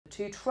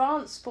to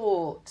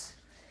transport.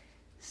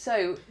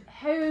 So,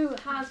 who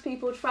has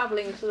people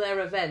travelling to their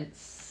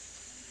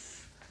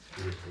events?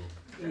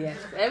 Yes,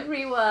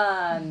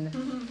 everyone.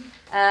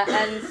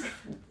 And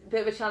a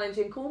bit of a challenge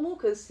in Cornwall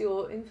because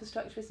your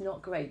infrastructure is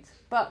not great,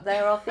 but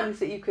there are things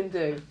that you can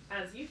do.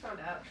 As you found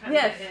out.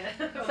 Yes.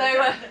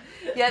 So,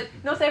 yeah,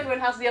 not everyone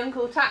has the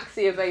Uncle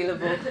Taxi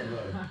available.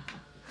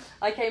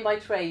 I came by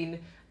train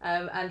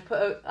and I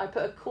put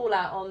a call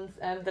out on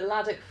the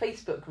Laddock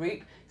Facebook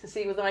group to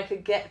see whether I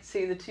could get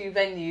to the 2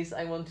 venues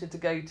I wanted to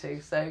go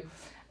to. So,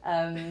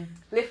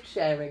 lift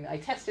sharing. I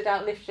tested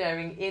out lift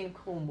sharing in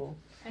Cornwall.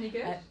 Any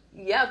good?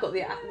 Yeah, I've got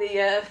the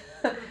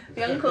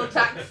the Uncle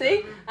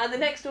Taxi and the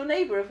next door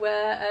neighbour of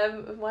where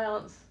of my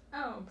aunt's.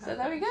 Oh, perfect. So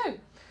there we go.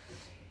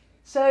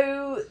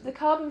 So the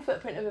carbon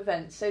footprint of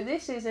events. So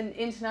this is an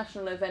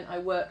international event I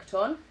worked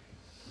on.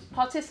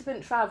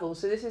 Participant travel.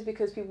 So this is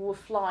because people were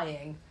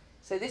flying.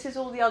 So this is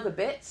all the other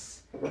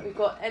bits. We've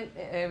got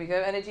there we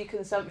go. Energy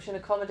consumption,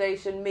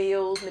 accommodation,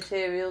 meals,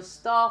 materials,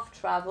 staff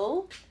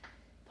travel,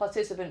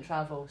 participant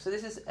travel. So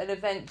this is an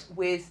event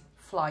with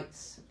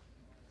flights.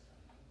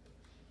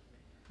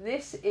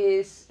 This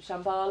is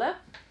Shambhala,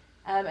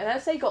 and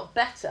as they got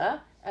better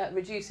at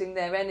reducing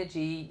their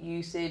energy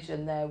usage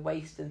and their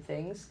waste and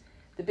things,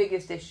 the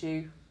biggest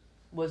issue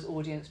was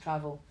audience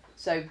travel.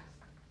 So,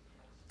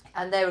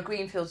 and they're a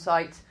greenfield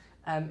site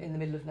in the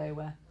middle of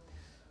nowhere.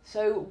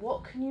 So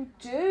what can you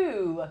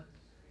do?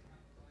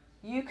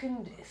 You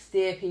can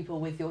steer people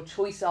with your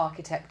choice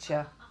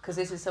architecture, because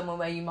this is somewhere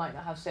where you might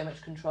not have so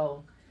much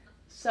control.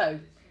 So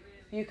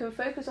you can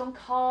focus on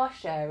car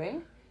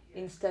sharing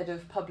instead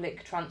of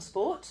public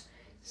transport.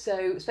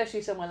 So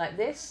especially somewhere like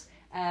this,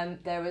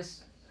 there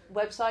is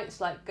websites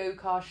like Go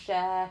Car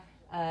Share,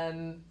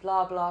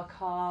 Blah Blah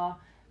Car,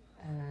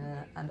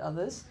 and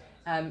others.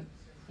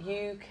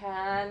 You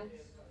can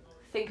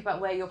think about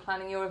where you're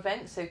planning your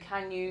event. So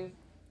can you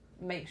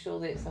make sure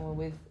that it's somewhere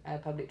with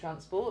public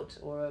transport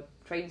or a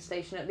train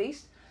station at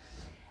least?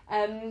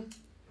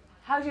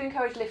 How do you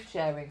encourage lift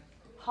sharing?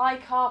 High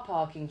car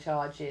parking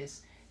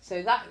charges.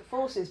 So that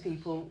forces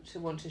people to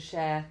want to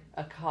share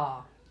a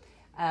car.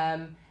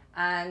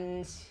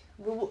 And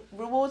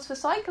rewards for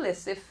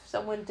cyclists. If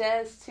someone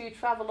dares to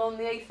travel on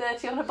the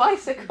A30 on a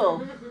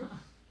bicycle,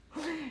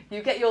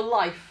 you get your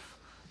life.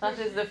 That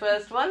is the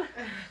first one.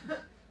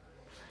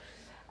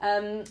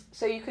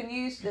 So you can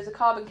use, there's a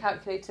carbon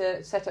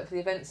calculator set up for the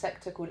event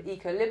sector called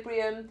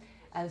Equilibrium,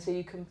 and so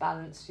you can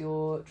balance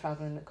your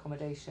travel and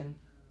accommodation.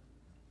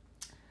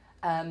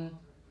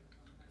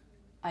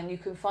 And you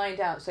can find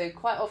out, so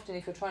quite often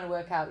if you're trying to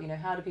work out,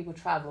 how do people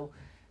travel,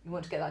 you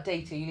want to get that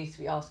data, you need to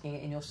be asking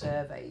it in your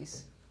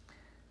surveys.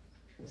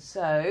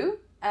 So,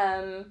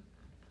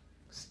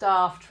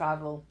 staff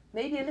travel,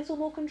 maybe a little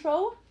more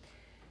control.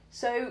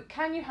 So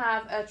can you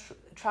have a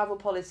travel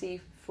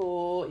policy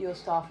for your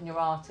staff and your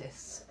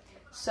artists?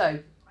 So,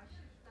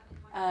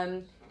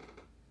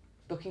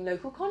 booking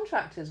local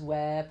contractors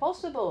where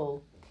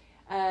possible.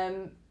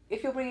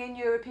 If you're bringing in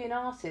European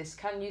artists,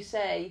 can you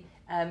say,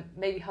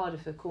 maybe harder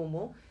for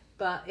Cornwall,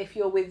 but if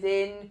you're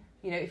within,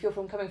 if you're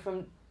coming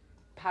from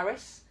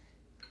Paris,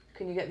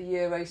 can you get the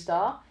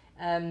Eurostar?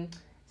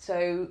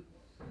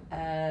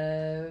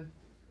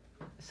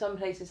 Some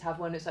places have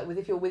one. It's like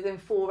if you're within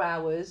 4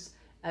 hours,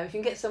 if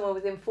you can get somewhere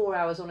within 4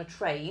 hours on a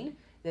train,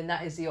 then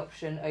that is the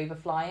option over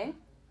flying.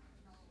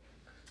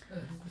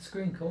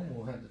 Screen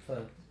Cornwall had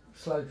a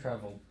slow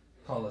travel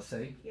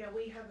policy. Yeah,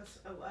 we have a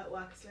slow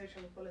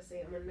travel policy,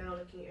 and we're now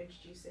looking at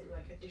introducing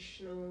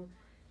additional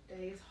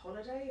days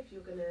holiday if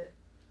you're going to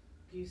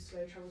use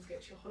slow travel to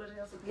get to your holiday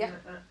or something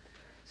like that.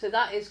 So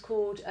that is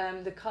called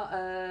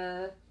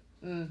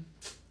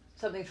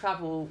something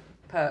travel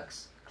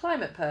perks,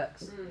 climate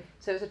perks.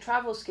 So it's a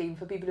travel scheme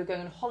for people who are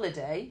going on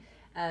holiday.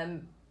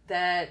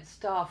 Their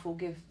staff will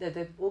give,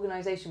 the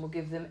organisation will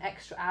give them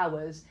extra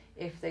hours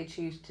if they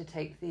choose to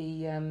take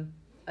the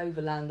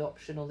overland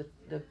option or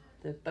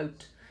the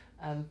boat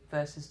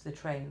versus the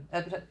train,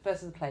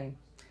 versus the plane.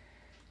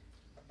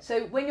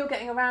 So when you're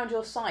getting around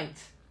your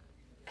site,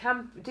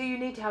 do you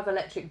need to have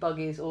electric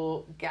buggies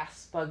or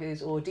gas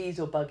buggies or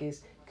diesel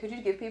buggies? Could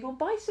you give people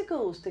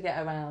bicycles to get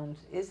around?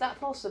 Is that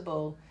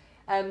possible?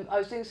 I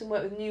was doing some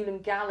work with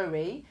Newland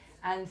Gallery,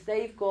 and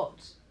they've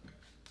got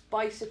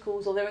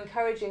bicycles, or they're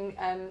encouraging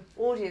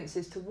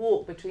audiences to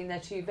walk between their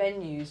 2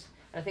 venues.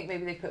 And I think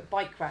maybe they put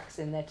bike racks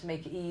in there to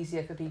make it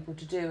easier for people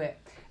to do it.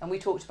 And we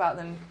talked about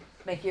them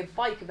making a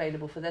bike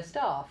available for their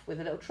staff with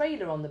a little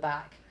trailer on the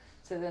back,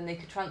 so then they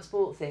could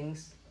transport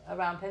things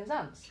around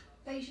Penzance.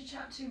 They should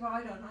chat to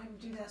Ride On. I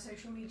do their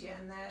social media,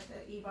 and they're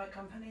the e-bike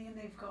company, and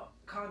they've got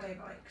cargo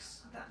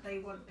bikes that they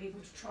want people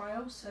to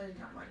trial, so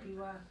that might be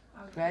where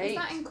I would. Great. Is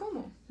that in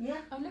Cornwall?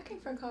 Yeah. I'm looking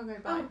for a cargo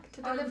bike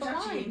to deliver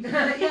wine.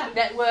 Yeah.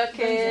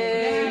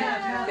 Networking.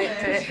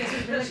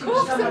 Of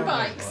course, the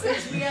bikes.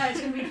 It's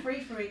going to be free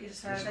for each.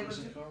 So What's they a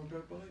would.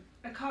 cargo bike?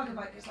 A cargo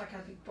bike is like a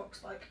big box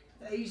bike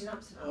that they use in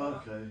Amsterdam.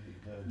 Okay.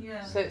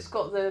 Yeah. So it's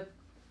got a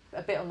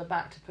bit on the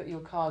back to put your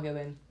cargo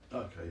in.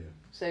 Okay. Yeah.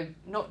 So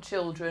not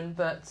children,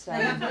 but They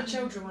have got a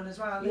children one as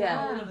well.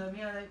 Yeah. All of them.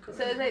 Yeah, they've got.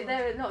 so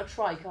they're not a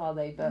trike, are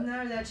they? But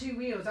No, they're 2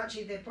 wheels.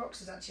 Actually, the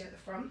box is actually at the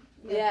front.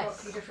 They've Yes. got a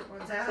few different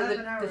ones. They're so urban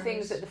the arrows.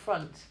 things at the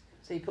front.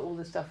 So you put all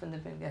the stuff in the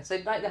thing. Yeah. So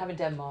like they have in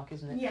Denmark,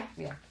 isn't it?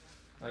 Yeah.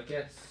 I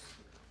guess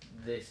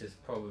this is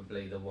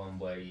probably the one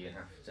where you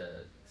have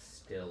to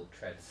still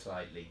tread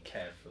slightly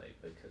carefully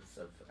because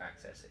of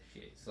access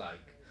issues.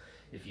 Like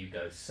if you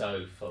go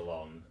so full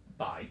on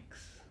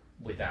bikes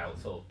without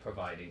sort of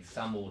providing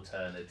some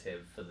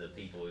alternative for the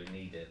people who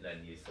need it, then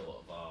you sort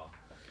of are,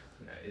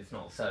 you know, it's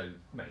not so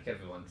make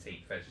everyone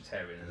eat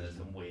vegetarian and there's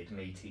some weird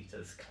meat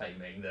eaters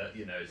claiming that,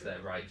 you know, it's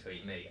their right to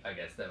eat meat. I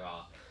guess there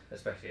are,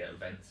 especially at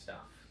event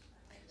stuff.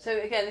 So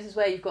again, this is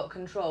where you've got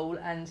control,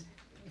 and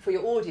for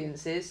your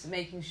audiences,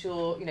 making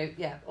sure, you know,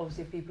 yeah,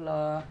 obviously if people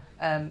are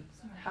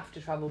have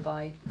to travel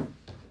by,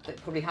 that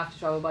probably have to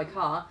travel by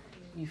car,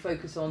 you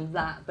focus on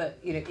that. But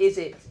you know,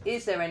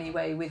 is there any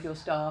way with your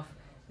staff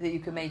that you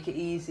can make it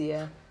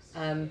easier?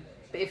 But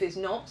if it's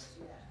not,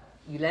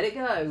 you let it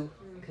go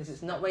because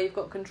it's not where you've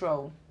got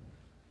control.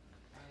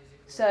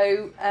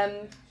 So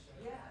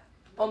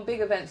on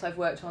big events I've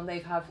worked on, they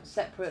have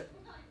separate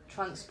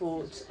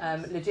transport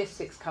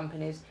logistics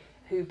companies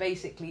who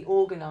basically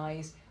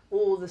organise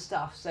all the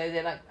stuff. So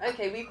they're like,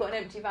 okay, we've got an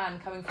empty van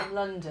coming from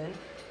London,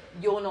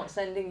 you're not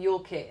sending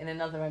your kit in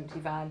another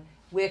empty van,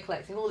 we're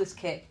collecting all this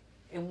kit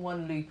in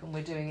one loop and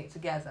we're doing it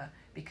together,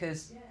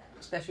 because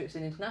especially if it's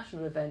an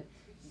international event,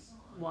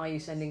 why are you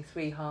sending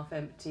 3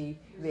 half-empty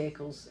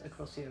vehicles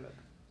across Europe?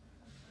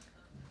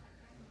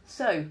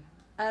 So,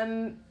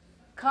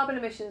 carbon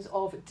emissions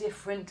of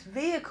different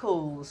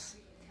vehicles.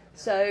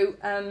 So,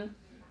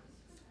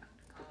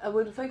 I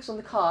would focus on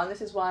the car, and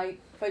this is why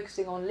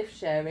focusing on lift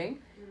sharing,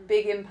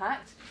 big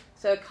impact.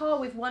 So a car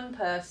with one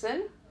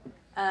person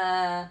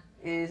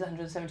is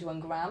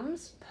 171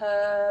 grams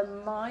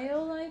per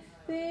mile, I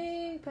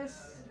think,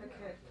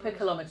 per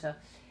kilometre.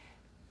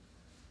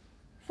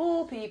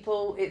 4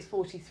 people, it's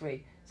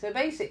 43. So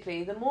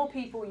basically, the more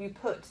people you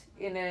put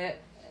in a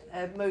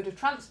mode of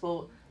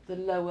transport, the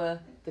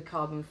lower the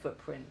carbon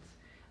footprint.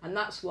 And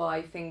that's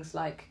why things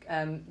like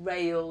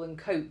rail and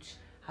coach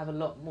have a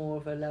lot more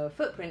of a lower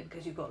footprint,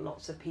 because you've got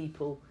lots of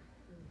people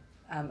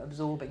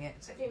absorbing it.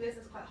 I think this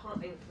is quite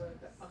heartening for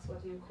us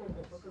working in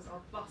Cornwall, because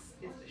our bus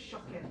is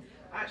shocking.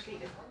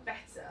 Actually, it's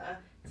better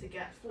to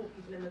get 4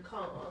 people in the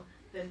car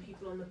than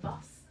people on the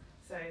bus.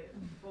 So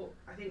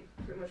I think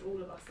pretty much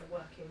all of us are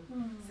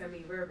working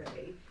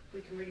semi-rurally.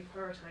 We can really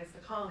prioritise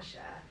the car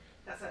share.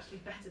 That's actually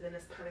better than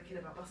us panicking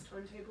about bus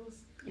timetables.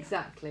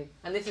 Exactly.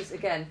 And this is,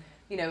 again,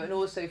 you know, and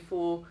also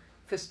for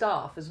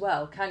staff as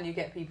well. Can you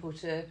get people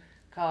to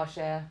car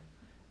share?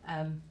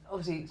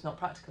 Obviously, it's not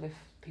practical if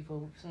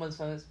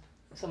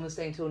someone's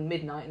staying till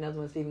midnight and another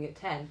one's leaving at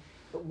 10.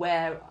 But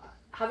where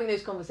having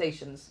those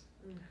conversations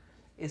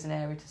is an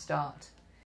area to start.